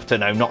heard enough to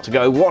know not to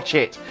go watch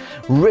it.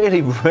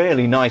 Really,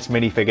 really nice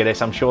minifigure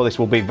this. I'm sure this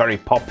will be very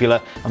popular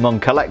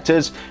among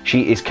collectors.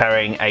 She is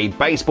carrying a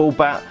baseball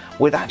bat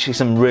with actually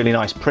some really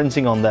nice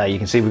printing on there. You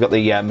can see we've got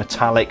the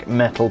metallic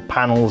metal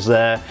panels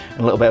there,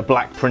 and a little bit of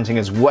black printing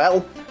as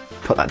well.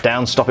 Put that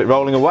down, stop it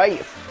rolling away.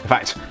 In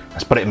fact,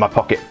 let's put it in my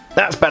pocket.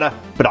 That's better,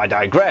 but I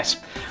digress.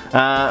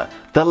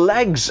 The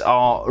legs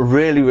are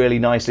really, really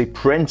nicely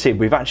printed.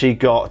 We've actually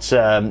got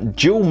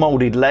dual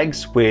molded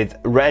legs with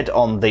red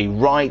on the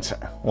right,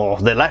 or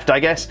the left I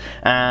guess,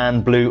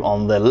 and blue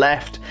on the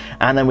left.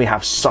 And then we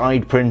have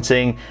side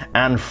printing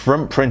and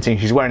front printing.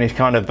 She's wearing this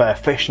kind of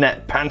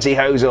fishnet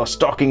pantyhose or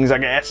stockings I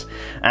guess.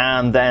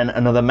 And then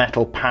another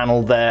metal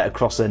panel there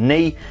across the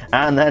knee.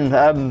 And then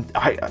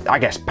I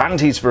guess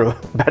panties for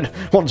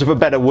want of a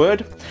better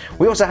word.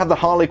 We also have the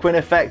Harley Quinn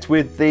effect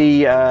with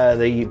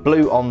the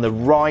blue on the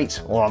right,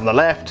 or on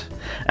the left,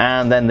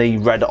 and then the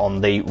red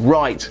on the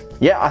right.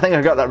 Yeah, I think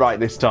I got that right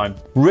this time.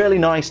 Really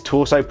nice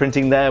torso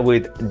printing there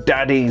with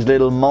Daddy's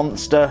Little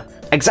Monster.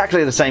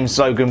 Exactly the same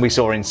slogan we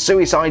saw in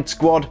Suicide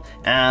Squad.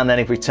 And then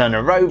if we turn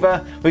her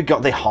over, we've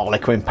got the Harley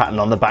Quinn pattern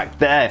on the back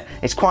there.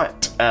 It's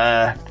quite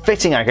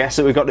fitting, I guess,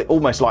 that we've got it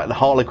almost like the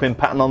Harley Quinn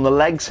pattern on the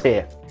legs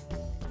here.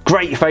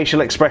 Great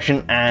facial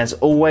expression as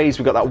always.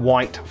 We've got that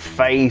white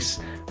face,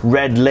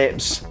 red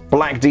lips,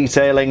 black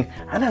detailing,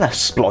 and then a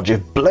splodge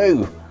of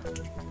blue.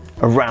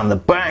 Around the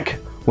back,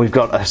 we've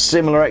got a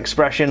similar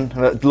expression,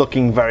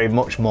 looking very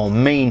much more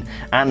mean,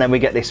 and then we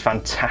get this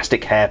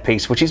fantastic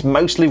hairpiece, which is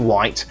mostly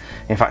white.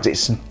 In fact,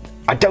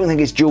 I don't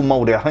think it's dual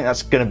molded. I think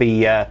that's going to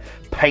be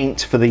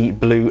paint for the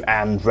blue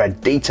and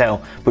red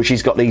detail, but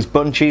she's got these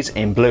bunches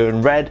in blue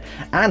and red,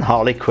 and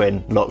Harley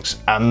Quinn looks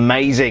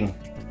amazing.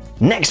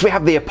 Next we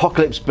have the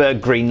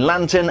Apocalypseburg Green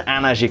Lantern,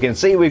 and as you can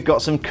see we've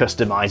got some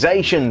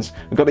customizations.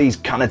 We've got these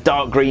kind of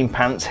dark green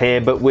pants here,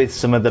 but with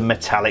some of the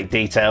metallic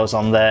details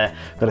on there.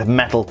 Got a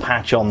metal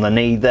patch on the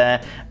knee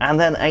there, and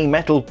then a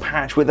metal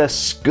patch with a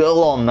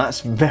skull on. That's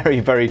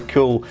very, very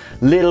cool.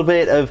 Little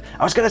bit of,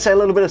 I was going to say a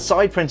little bit of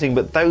side printing,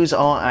 but those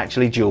are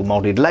actually dual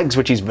molded legs,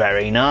 which is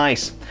very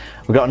nice.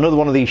 We've got another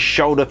one of these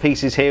shoulder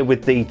pieces here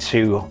with the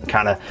two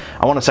kind of,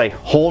 I want to say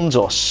horns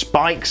or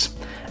spikes.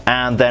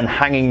 And then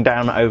hanging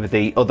down over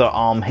the other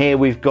arm here,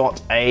 we've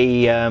got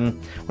a,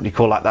 what do you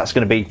call that? That's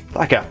going to be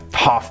like a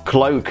half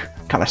cloak,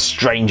 kind of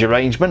strange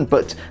arrangement,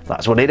 but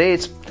that's what it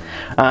is.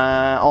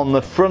 On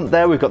the front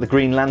there, we've got the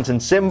Green Lantern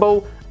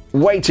symbol,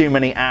 way too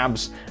many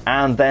abs,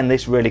 and then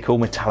this really cool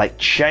metallic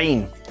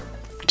chain.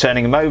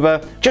 Turning them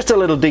over, just a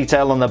little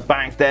detail on the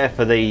back there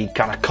for the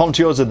kind of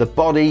contours of the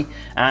body,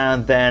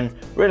 and then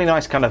really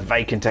nice kind of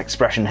vacant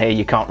expression here.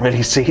 You can't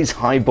really see his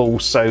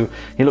eyeballs, so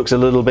he looks a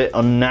little bit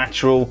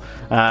unnatural.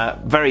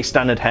 Very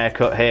standard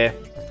haircut here.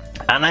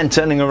 And then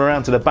turning them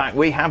around to the back,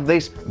 we have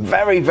this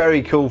very,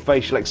 very cool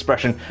facial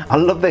expression. I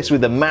love this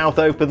with the mouth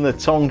open, the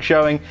tongue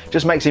showing,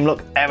 just makes him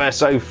look ever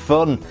so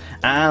fun.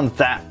 And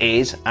that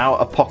is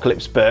our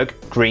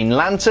Apocalypseburg Green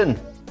Lantern.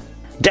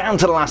 Down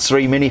to the last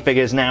 3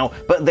 minifigures now,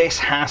 but this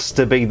has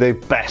to be the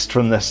best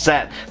from the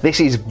set. This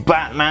is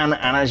Batman,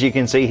 and as you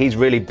can see, he's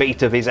really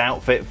beat of his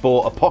outfit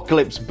for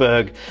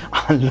Apocalypseburg.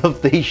 I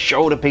love these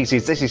shoulder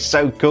pieces. This is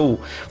so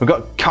cool. We've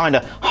got kind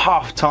of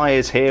half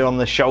tires here on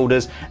the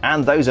shoulders,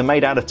 and those are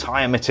made out of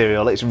tire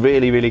material. It's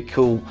really, really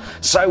cool.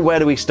 So where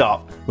do we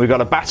start? We've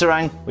got a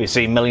Batarang. We've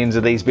seen millions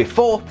of these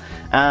before.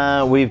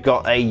 We've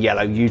got a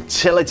yellow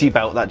utility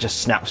belt that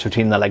just snaps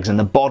between the legs and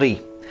the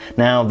body.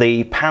 Now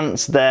the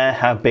pants there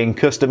have been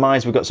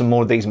customized. We've got some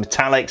more of these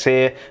metallics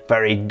here,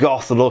 very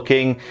goth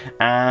looking,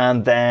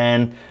 and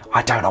then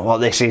I don't know what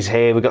this is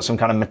here. We've got some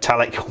kind of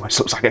metallic, almost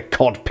looks like a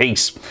cod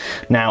piece.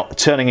 Now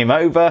turning him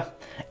over,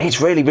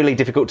 it's really, really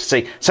difficult to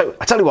see. So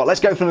I tell you what,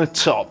 let's go from the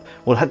top.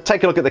 We'll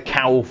take a look at the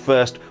cowl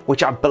first,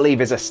 which I believe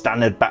is a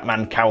standard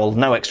Batman cowl,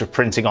 no extra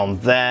printing on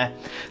there.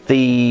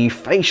 The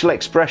facial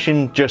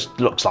expression just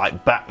looks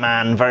like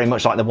Batman, very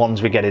much like the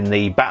ones we get in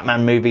the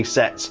Batman movie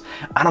sets.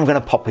 And I'm gonna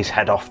pop his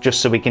head off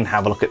just so we can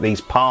have a look at these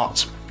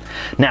parts.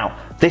 Now,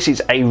 this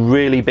is a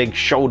really big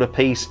shoulder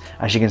piece.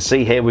 As you can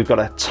see here, we've got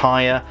a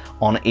tire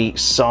on each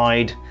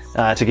side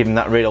to give him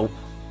that real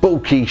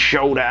bulky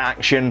shoulder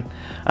action,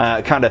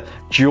 kind of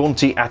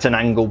jaunty at an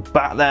angle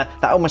back there.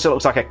 That almost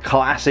looks like a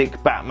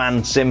classic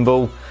Batman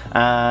symbol,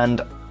 and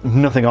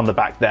nothing on the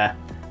back there.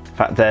 In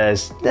fact, there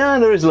is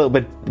a little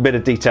bit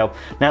of detail.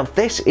 Now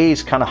this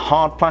is kind of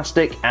hard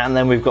plastic, and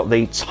then we've got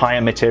the tire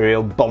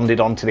material bonded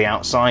onto the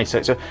outside, so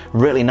it's a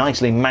really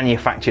nicely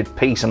manufactured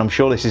piece, and I'm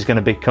sure this is going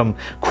to become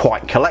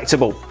quite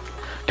collectible.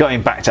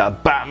 Going back to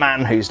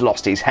Batman, who's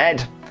lost his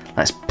head.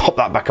 Let's pop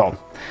that back on.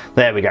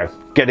 There we go,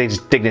 get his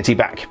dignity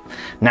back.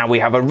 Now we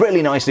have a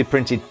really nicely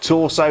printed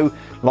torso,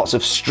 lots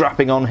of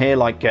strapping on here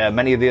like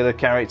many of the other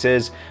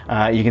characters.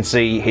 You can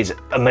see his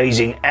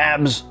amazing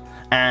abs,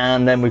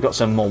 and then we've got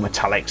some more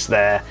metallics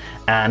there.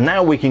 And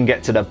now we can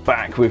get to the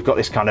back. We've got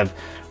this kind of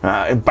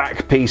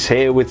back piece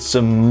here with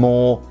some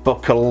more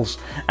buckles,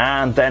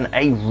 and then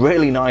a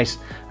really nice,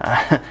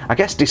 I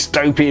guess,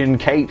 dystopian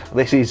cape.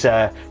 This is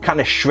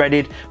kind of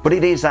shredded, but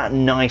it is that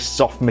nice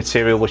soft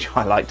material which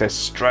I like to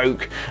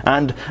stroke,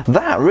 and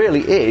that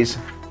really is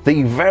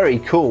the very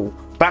cool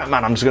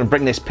Batman. I'm just going to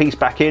bring this piece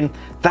back in.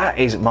 That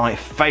is my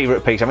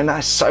favourite piece. I mean,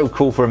 that's so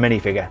cool for a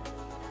minifigure.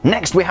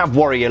 Next we have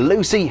Warrior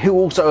Lucy, who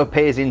also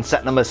appears in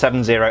set number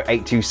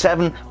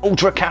 70827,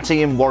 Ultra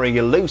Catty and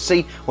Warrior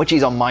Lucy, which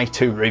is on my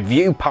to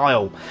review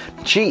pile.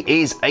 She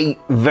is a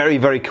very,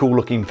 very cool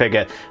looking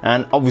figure,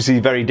 and obviously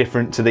very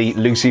different to the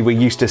Lucy we're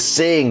used to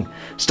seeing.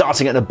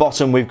 Starting at the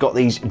bottom, we've got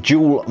these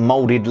dual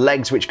moulded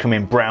legs which come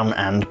in brown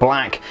and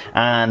black,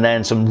 and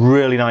then some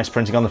really nice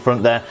printing on the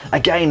front there.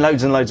 Again,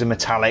 loads and loads of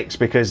metallics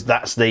because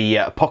that's the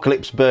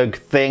Apocalypseburg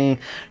thing.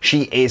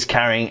 She is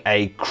carrying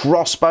a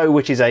crossbow,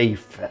 which is I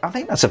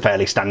think that's a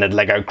fairly standard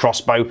Lego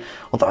crossbow,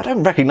 although I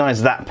don't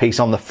recognise that piece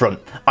on the front.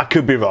 I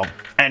could be wrong.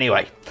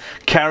 Anyway,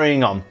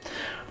 carrying on.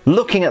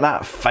 Looking at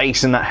that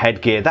face and that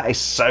headgear, that is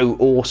so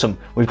awesome.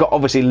 We've got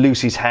obviously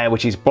Lucy's hair,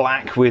 which is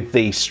black with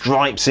the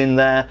stripes in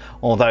there,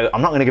 although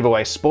I'm not going to give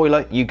away a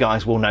spoiler, you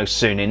guys will know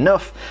soon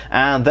enough.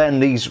 And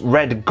then these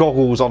red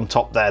goggles on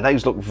top there,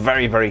 those look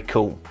very, very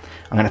cool.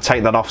 I'm going to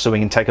take that off so we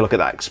can take a look at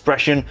that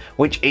expression,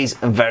 which is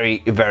very,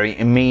 very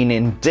mean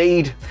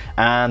indeed.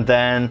 And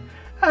then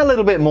a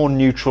little bit more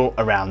neutral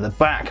around the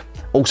back.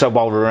 Also,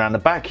 while we're around the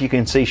back, you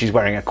can see she's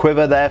wearing a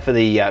quiver there for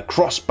the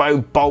crossbow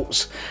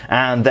bolts,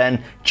 and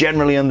then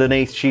generally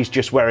underneath she's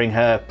just wearing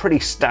her pretty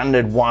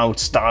standard wild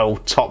style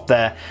top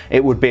there.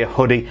 It would be a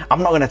hoodie.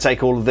 I'm not going to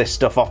take all of this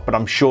stuff off, but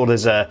I'm sure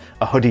there's a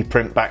hoodie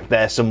print back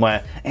there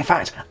somewhere. In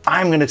fact,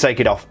 I'm going to take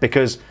it off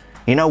because,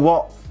 you know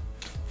what?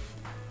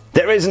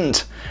 There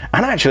isn't.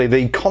 And actually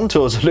the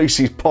contours of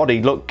Lucy's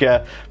body look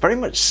very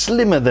much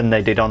slimmer than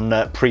they did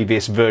on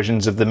previous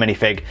versions of the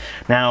minifig.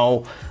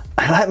 Now,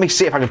 let me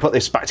see if I can put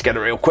this back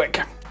together real quick.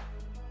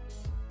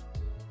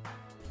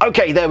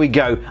 Okay, there we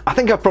go. I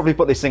think I've probably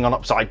put this thing on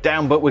upside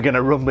down, but we're going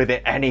to run with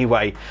it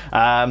anyway.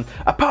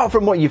 Apart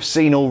from what you've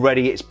seen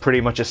already, it's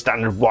pretty much a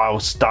standard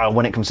wild style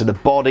when it comes to the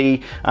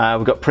body.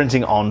 We've got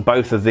printing on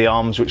both of the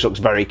arms, which looks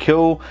very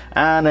cool,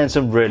 and then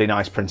some really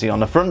nice printing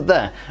on the front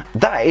there.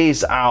 That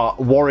is our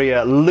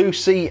Warrior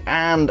Lucy,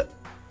 and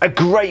a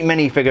great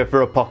minifigure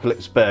for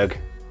Apocalypseburg.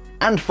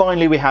 And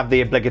finally, we have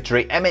the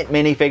obligatory Emmet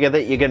minifigure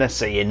that you're going to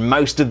see in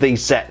most of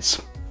these sets.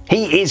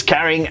 He is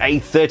carrying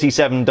a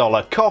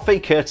 $37 coffee,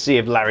 courtesy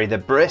of Larry the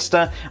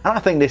Barista, and I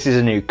think this is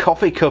a new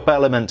coffee cup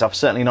element. I've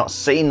certainly not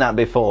seen that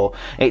before.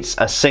 It's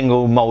a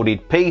single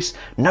moulded piece,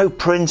 no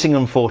printing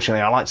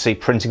unfortunately. I like to see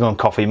printing on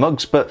coffee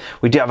mugs, but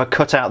we do have a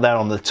cutout there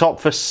on the top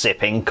for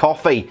sipping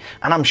coffee,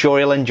 and I'm sure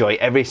he'll enjoy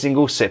every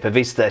single sip of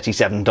his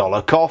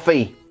 $37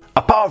 coffee.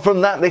 Apart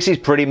from that, this is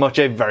pretty much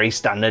a very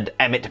standard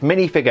Emmet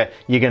minifigure.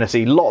 You're going to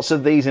see lots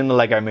of these in the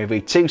LEGO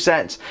Movie 2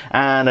 sets,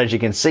 and as you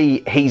can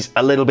see, he's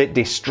a little bit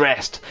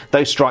distressed.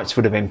 Those stripes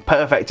would have been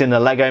perfect in the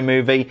LEGO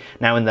Movie.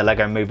 Now in the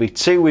LEGO Movie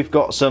 2, we've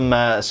got some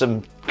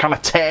kind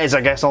of tears,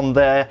 I guess, on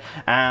there,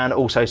 and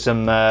also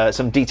some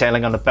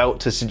detailing on the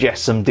belt to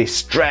suggest some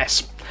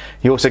distress.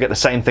 You also get the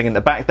same thing in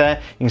the back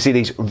there. You can see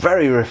these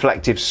very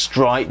reflective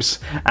stripes,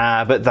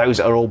 but those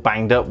are all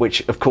banged up,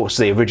 which of course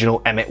the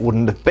original Emmet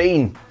wouldn't have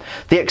been.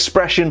 The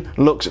expression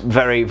looks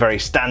very, very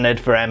standard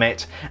for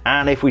Emmet,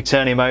 and if we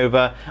turn him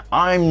over,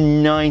 I'm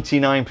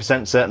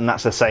 99% certain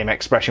that's the same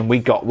expression we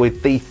got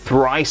with the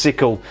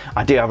Thricycle.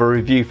 I do have a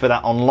review for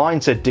that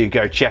online, so do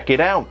go check it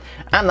out.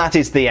 And that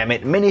is the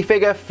Emmet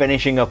minifigure,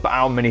 finishing up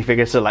our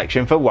minifigure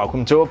selection for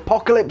Welcome to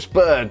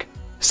Apocalypseburg.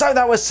 So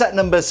that was set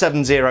number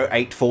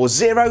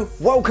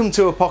 70840, Welcome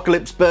to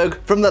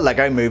Apocalypseburg from the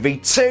LEGO Movie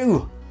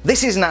 2.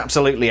 This is an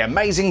absolutely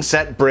amazing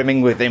set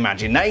brimming with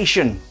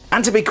imagination.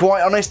 And to be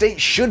quite honest,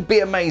 it should be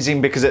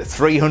amazing because at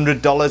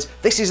 $300,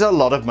 this is a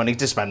lot of money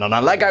to spend on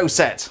a LEGO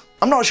set.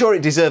 I'm not sure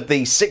it deserved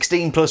the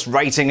 16+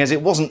 rating as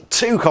it wasn't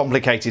too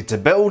complicated to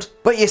build,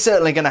 but you're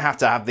certainly going to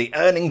have the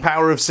earning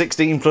power of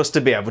 16+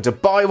 to be able to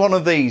buy one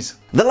of these.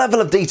 The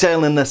level of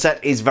detail in the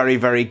set is very,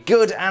 very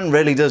good and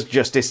really does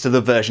justice to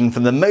the version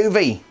from the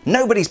movie.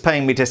 Nobody's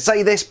paying me to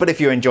say this, but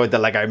if you enjoyed the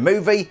LEGO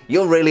Movie,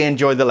 you'll really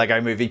enjoy the LEGO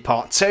Movie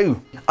Part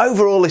 2.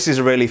 Overall, this is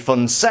a really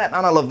fun set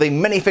and I love the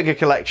minifigure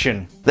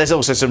collection. There's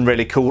also some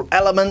really cool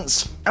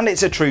elements, and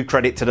it's a true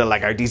credit to the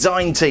LEGO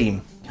design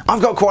team.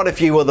 I've got quite a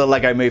few other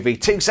LEGO Movie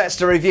 2 sets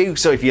to review,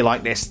 so if you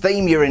like this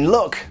theme, you're in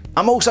luck.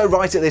 I'm also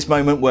right at this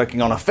moment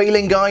working on a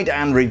feeling guide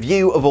and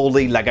review of all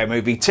the LEGO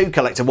Movie 2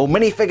 collectible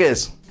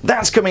minifigures.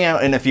 That's coming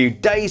out in a few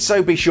days,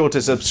 so be sure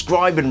to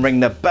subscribe and ring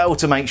the bell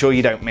to make sure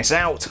you don't miss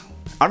out.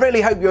 I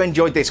really hope you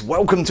enjoyed this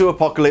Welcome to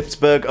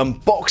Apocalypseburg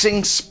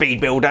unboxing,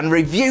 speed build and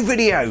review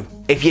video.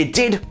 If you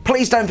did,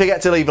 please don't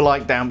forget to leave a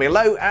like down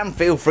below and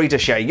feel free to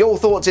share your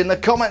thoughts in the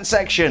comment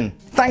section.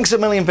 Thanks a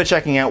million for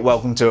checking out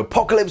Welcome to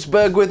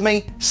Apocalypseburg with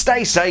me,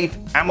 stay safe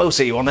and we'll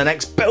see you on the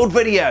next build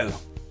video.